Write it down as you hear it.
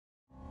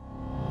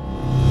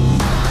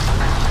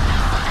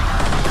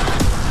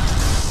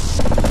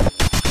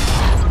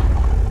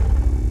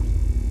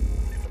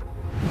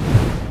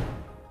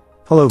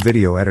Hello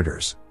video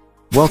editors.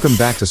 Welcome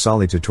back to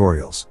Solly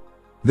Tutorials.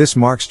 This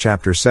marks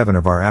chapter 7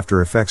 of our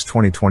After Effects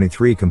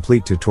 2023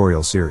 complete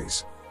tutorial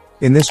series.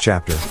 In this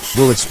chapter,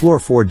 we'll explore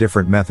 4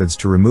 different methods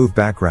to remove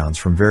backgrounds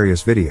from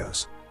various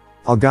videos.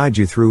 I'll guide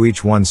you through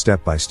each one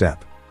step by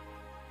step.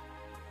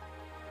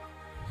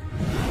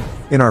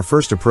 In our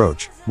first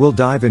approach, we'll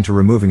dive into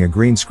removing a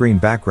green screen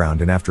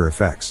background in After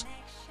Effects.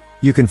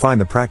 You can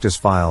find the practice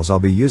files I'll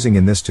be using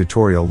in this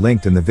tutorial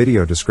linked in the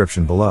video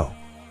description below.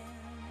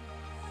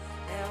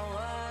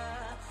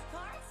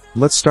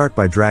 Let's start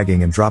by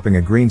dragging and dropping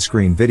a green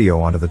screen video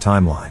onto the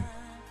timeline.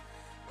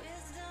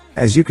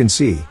 As you can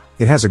see,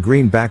 it has a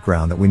green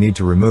background that we need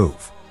to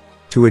remove.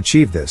 To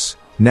achieve this,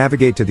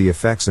 navigate to the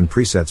Effects and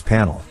Presets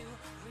panel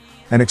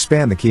and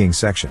expand the keying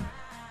section.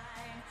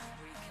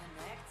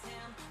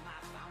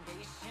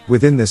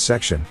 Within this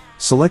section,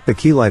 select the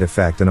keylight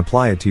effect and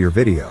apply it to your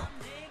video.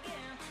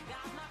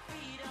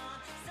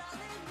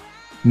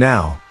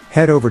 Now,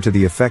 head over to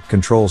the Effect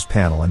Controls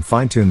panel and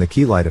fine-tune the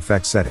keylight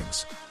effect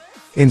settings.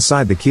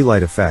 Inside the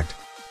keylight effect,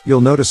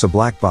 you'll notice a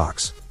black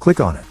box. Click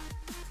on it.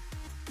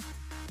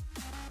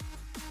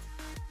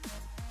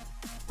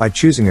 By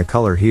choosing a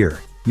color here,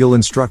 you'll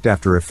instruct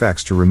After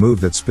Effects to remove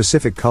that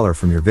specific color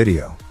from your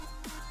video.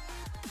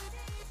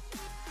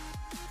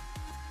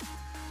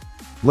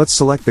 Let's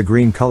select the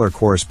green color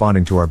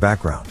corresponding to our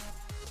background.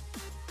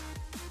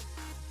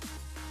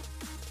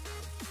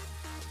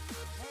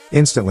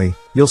 Instantly,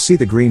 you'll see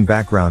the green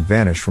background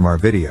vanish from our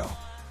video.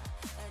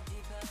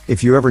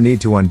 If you ever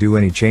need to undo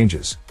any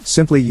changes,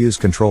 simply use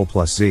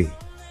Ctrl+Z.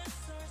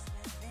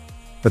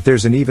 But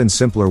there's an even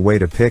simpler way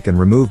to pick and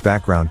remove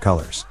background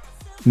colors.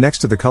 Next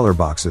to the color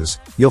boxes,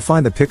 you'll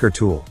find the Picker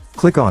tool.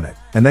 Click on it,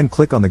 and then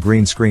click on the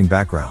green screen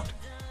background.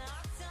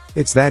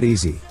 It's that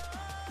easy.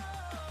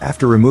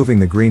 After removing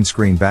the green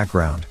screen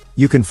background,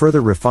 you can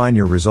further refine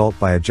your result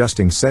by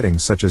adjusting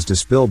settings such as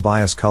Dispill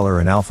Bias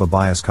Color and Alpha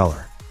Bias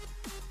Color.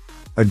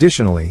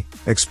 Additionally,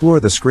 explore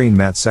the Screen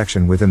Matte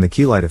section within the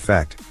keylight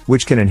effect,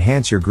 which can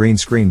enhance your green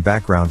screen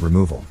background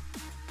removal.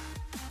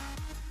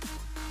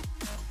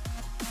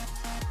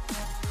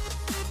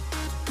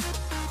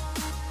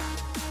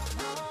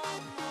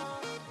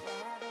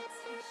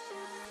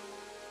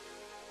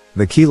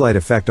 The keylight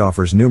effect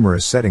offers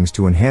numerous settings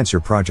to enhance your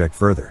project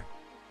further.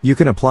 You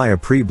can apply a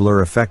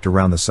pre-blur effect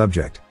around the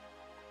subject,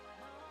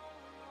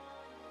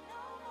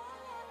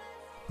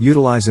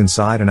 utilize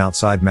inside and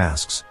outside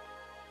masks,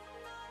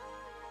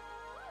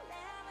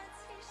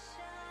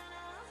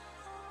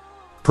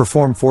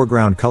 perform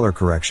foreground color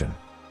correction,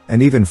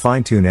 and even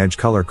fine-tune edge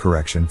color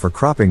correction for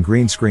cropping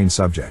green screen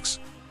subjects.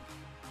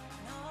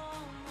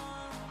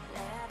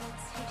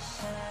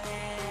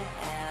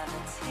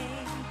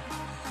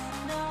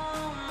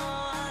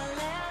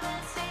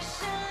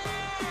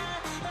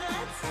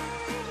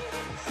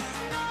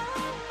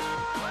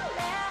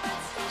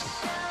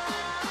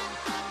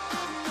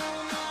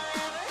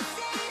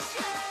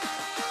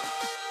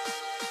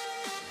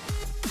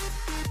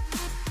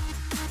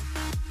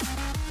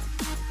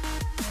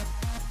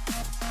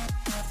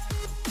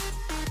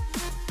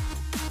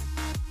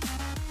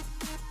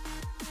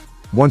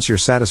 Once you're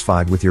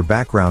satisfied with your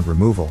background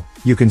removal,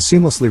 you can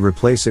seamlessly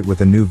replace it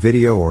with a new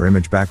video or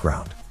image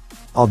background.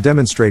 I'll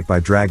demonstrate by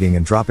dragging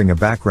and dropping a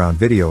background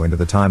video into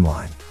the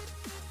timeline.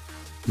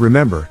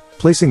 Remember,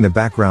 placing the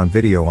background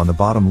video on the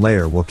bottom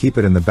layer will keep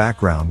it in the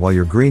background while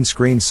your green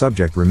screen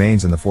subject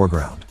remains in the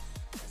foreground.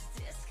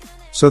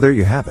 So there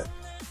you have it.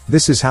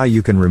 This is how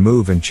you can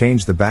remove and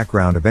change the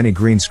background of any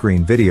green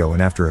screen video in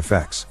After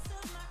Effects.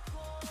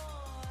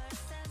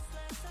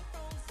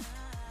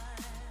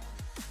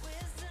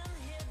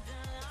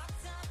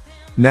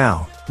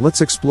 Now,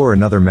 let's explore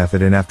another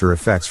method in After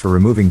Effects for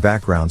removing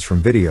backgrounds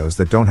from videos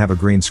that don't have a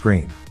green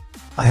screen.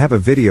 I have a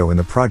video in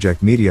the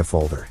Project Media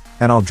folder,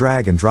 and I'll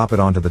drag and drop it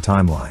onto the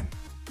timeline.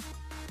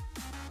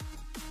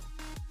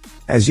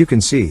 As you can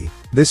see,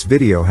 this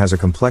video has a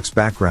complex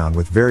background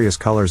with various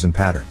colors and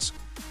patterns.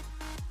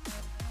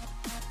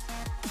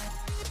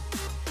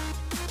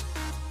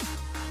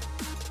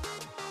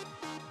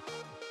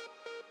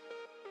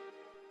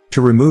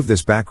 To remove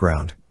this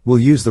background, we'll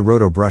use the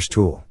Roto Brush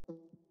tool.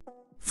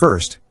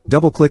 First,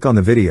 double-click on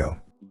the video.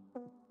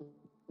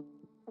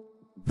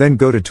 Then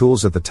go to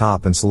Tools at the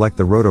top and select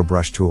the Roto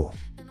Brush tool.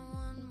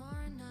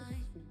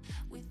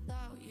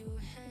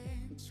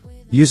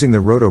 Using the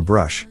Roto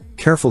Brush,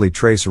 carefully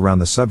trace around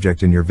the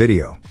subject in your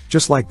video,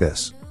 just like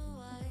this.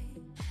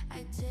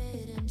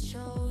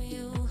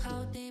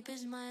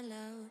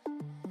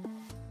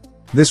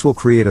 This will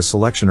create a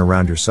selection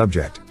around your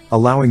subject,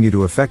 allowing you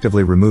to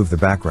effectively remove the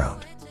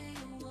background.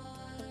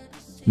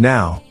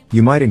 Now,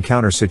 you might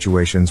encounter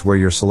situations where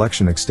your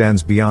selection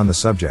extends beyond the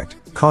subject,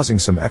 causing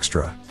some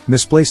extra,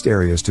 misplaced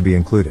areas to be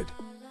included.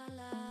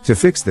 To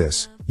fix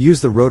this,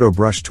 use the Roto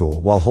Brush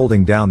tool while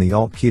holding down the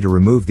Alt key to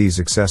remove these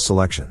excess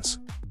selections.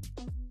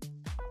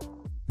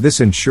 This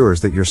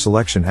ensures that your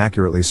selection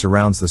accurately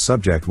surrounds the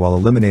subject while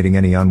eliminating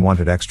any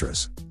unwanted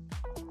extras.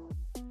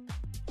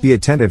 Be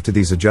attentive to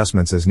these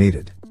adjustments as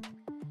needed.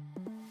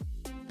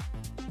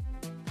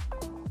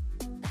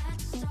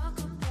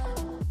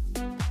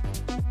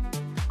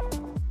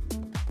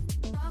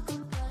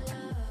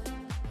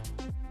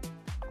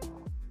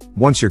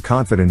 Once you're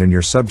confident in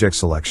your subject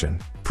selection,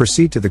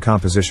 proceed to the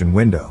composition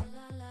window.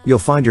 You'll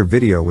find your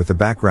video with the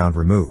background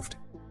removed.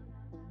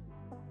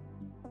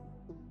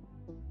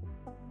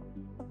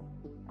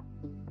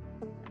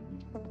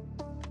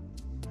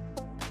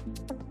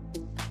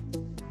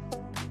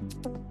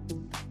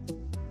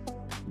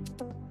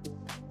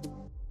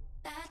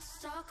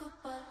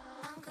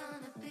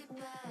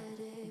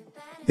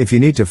 If you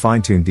need to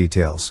fine-tune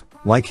details,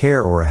 like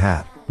hair or a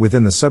hat,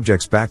 within the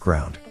subject's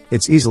background,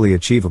 it's easily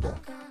achievable.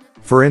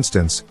 For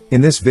instance, in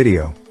this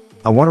video,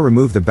 I want to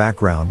remove the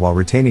background while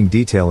retaining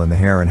detail in the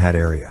hair and hat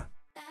area.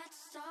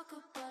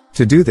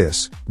 To do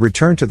this,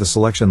 return to the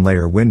Selection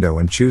Layer window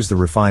and choose the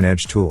Refine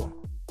Edge tool.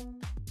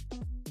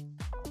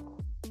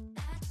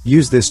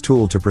 Use this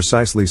tool to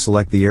precisely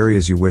select the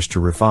areas you wish to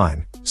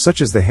refine,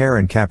 such as the hair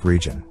and cap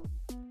region.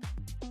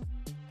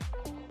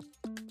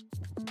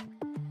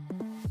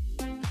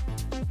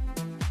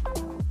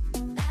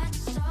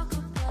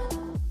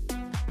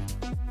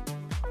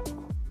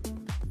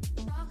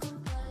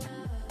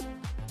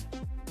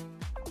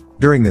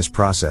 During this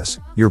process,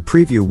 your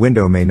preview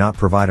window may not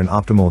provide an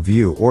optimal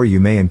view, or you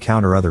may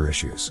encounter other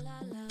issues.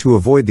 To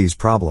avoid these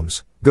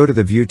problems, go to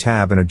the View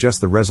tab and adjust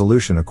the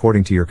resolution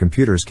according to your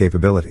computer's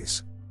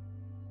capabilities.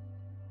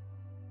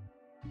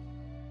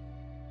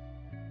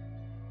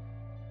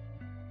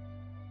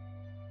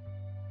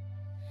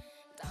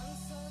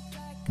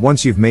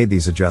 Once you've made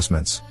these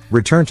adjustments,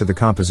 return to the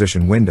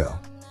composition window.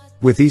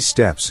 With these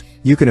steps,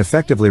 you can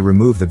effectively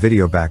remove the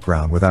video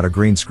background without a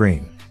green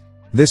screen.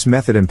 This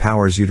method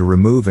empowers you to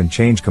remove and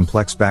change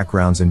complex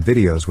backgrounds in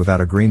videos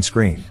without a green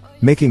screen,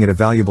 making it a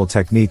valuable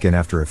technique in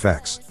After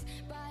Effects.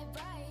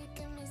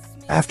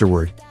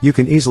 Afterward, you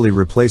can easily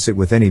replace it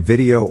with any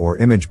video or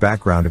image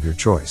background of your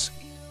choice.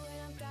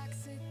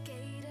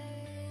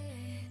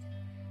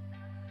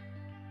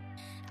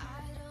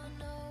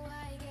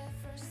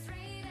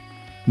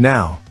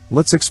 Now,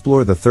 let's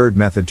explore the third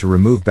method to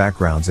remove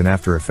backgrounds in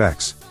After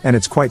Effects, and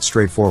it's quite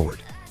straightforward.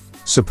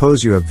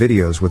 Suppose you have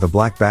videos with a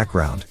black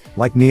background,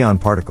 like neon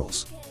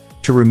particles.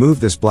 To remove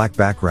this black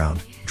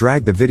background,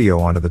 drag the video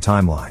onto the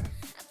timeline.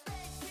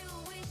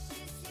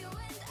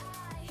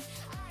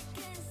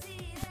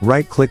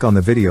 Right-click on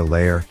the video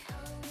layer,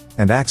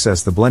 and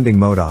access the blending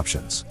mode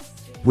options.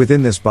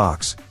 Within this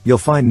box, you'll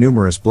find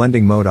numerous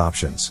blending mode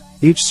options,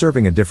 each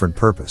serving a different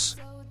purpose.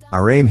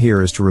 Our aim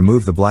here is to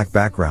remove the black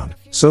background,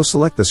 so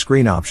select the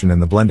screen option in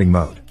the blending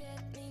mode.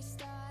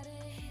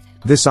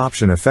 This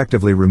option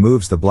effectively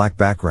removes the black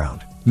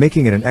background,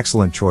 making it an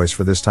excellent choice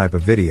for this type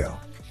of video.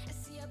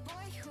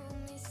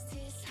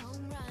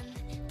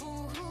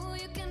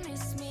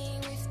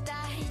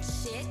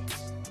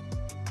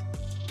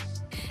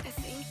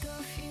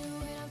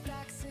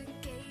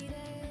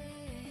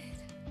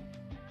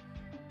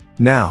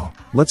 Now,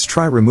 let's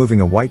try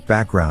removing a white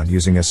background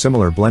using a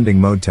similar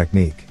blending mode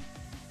technique.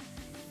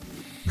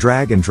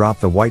 Drag and drop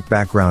the white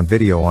background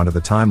video onto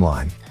the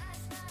timeline.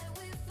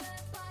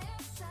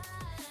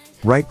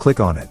 Right-click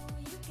on it,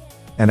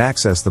 and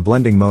access the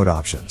blending mode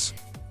options.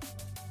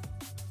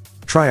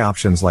 Try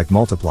options like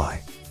multiply.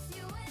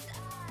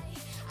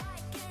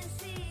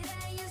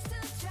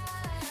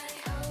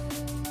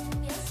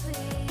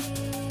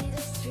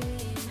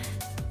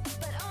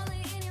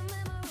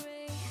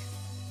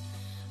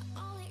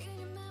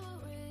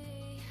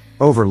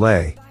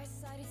 Overlay,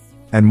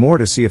 and more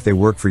to see if they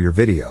work for your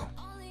video.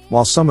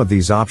 While some of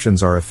these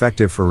options are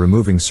effective for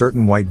removing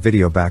certain white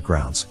video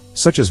backgrounds,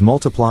 such as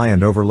multiply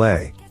and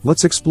overlay,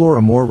 let's explore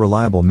a more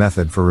reliable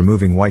method for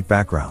removing white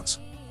backgrounds.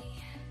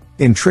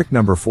 In trick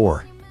number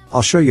 4,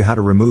 I'll show you how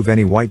to remove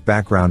any white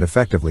background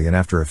effectively in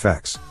After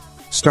Effects.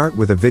 Start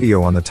with a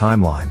video on the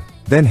timeline,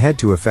 then head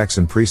to Effects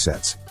and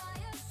Presets,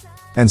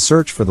 and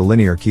search for the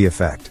Linear Key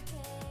effect.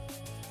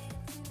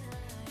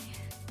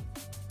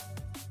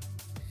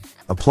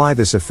 Apply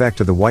this effect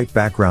to the white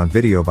background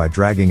video by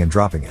dragging and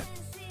dropping it.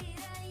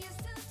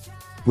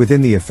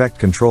 Within the effect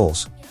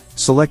controls,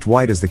 select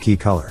white as the key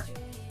color.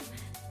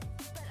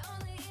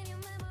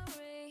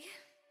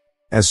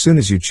 As soon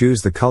as you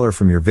choose the color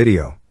from your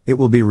video, it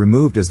will be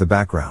removed as the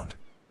background.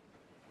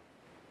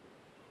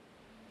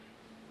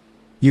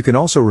 You can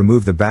also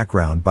remove the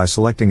background by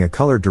selecting a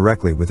color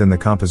directly within the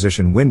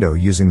composition window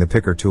using the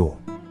Picker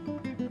tool.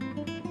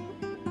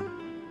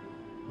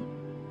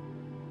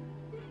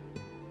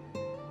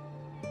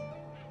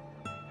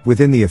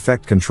 Within the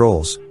effect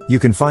controls, you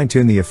can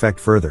fine-tune the effect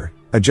further,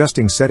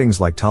 adjusting settings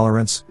like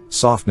tolerance,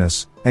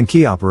 softness, and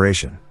key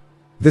operation.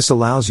 This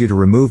allows you to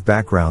remove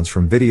backgrounds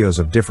from videos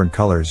of different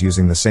colors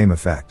using the same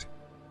effect.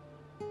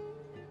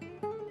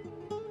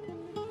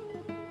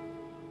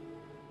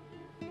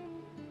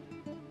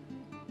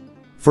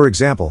 For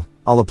example,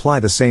 I'll apply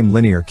the same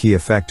linear key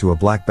effect to a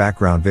black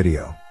background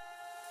video.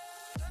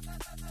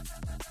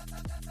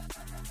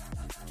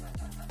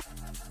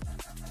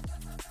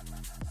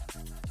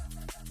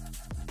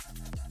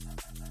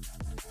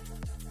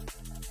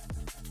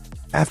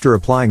 After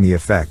applying the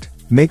effect,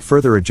 make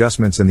further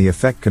adjustments in the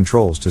effect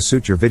controls to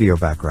suit your video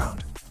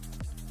background.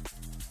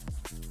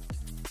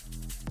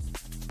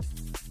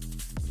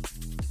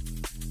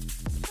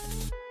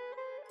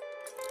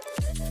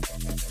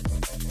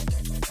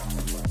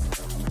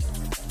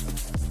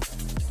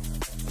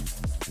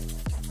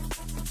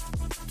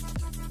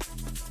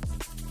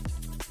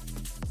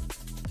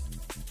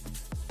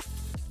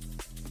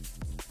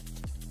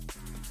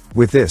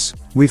 With this,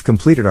 we've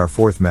completed our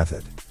fourth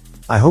method.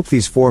 I hope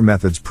these 4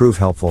 methods prove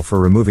helpful for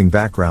removing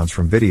backgrounds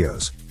from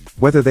videos,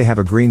 whether they have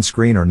a green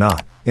screen or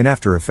not, in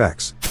After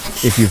Effects.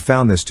 If you've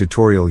found this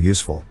tutorial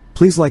useful,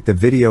 please like the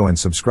video and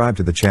subscribe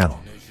to the channel.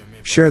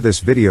 Share this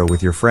video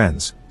with your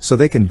friends, so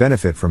they can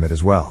benefit from it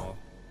as well.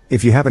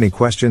 If you have any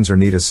questions or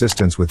need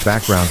assistance with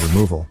background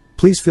removal,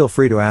 please feel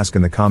free to ask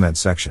in the comments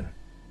section.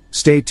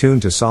 Stay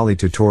tuned to Solly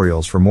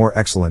Tutorials for more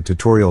excellent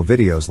tutorial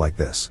videos like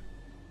this.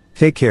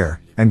 Take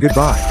care, and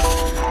goodbye.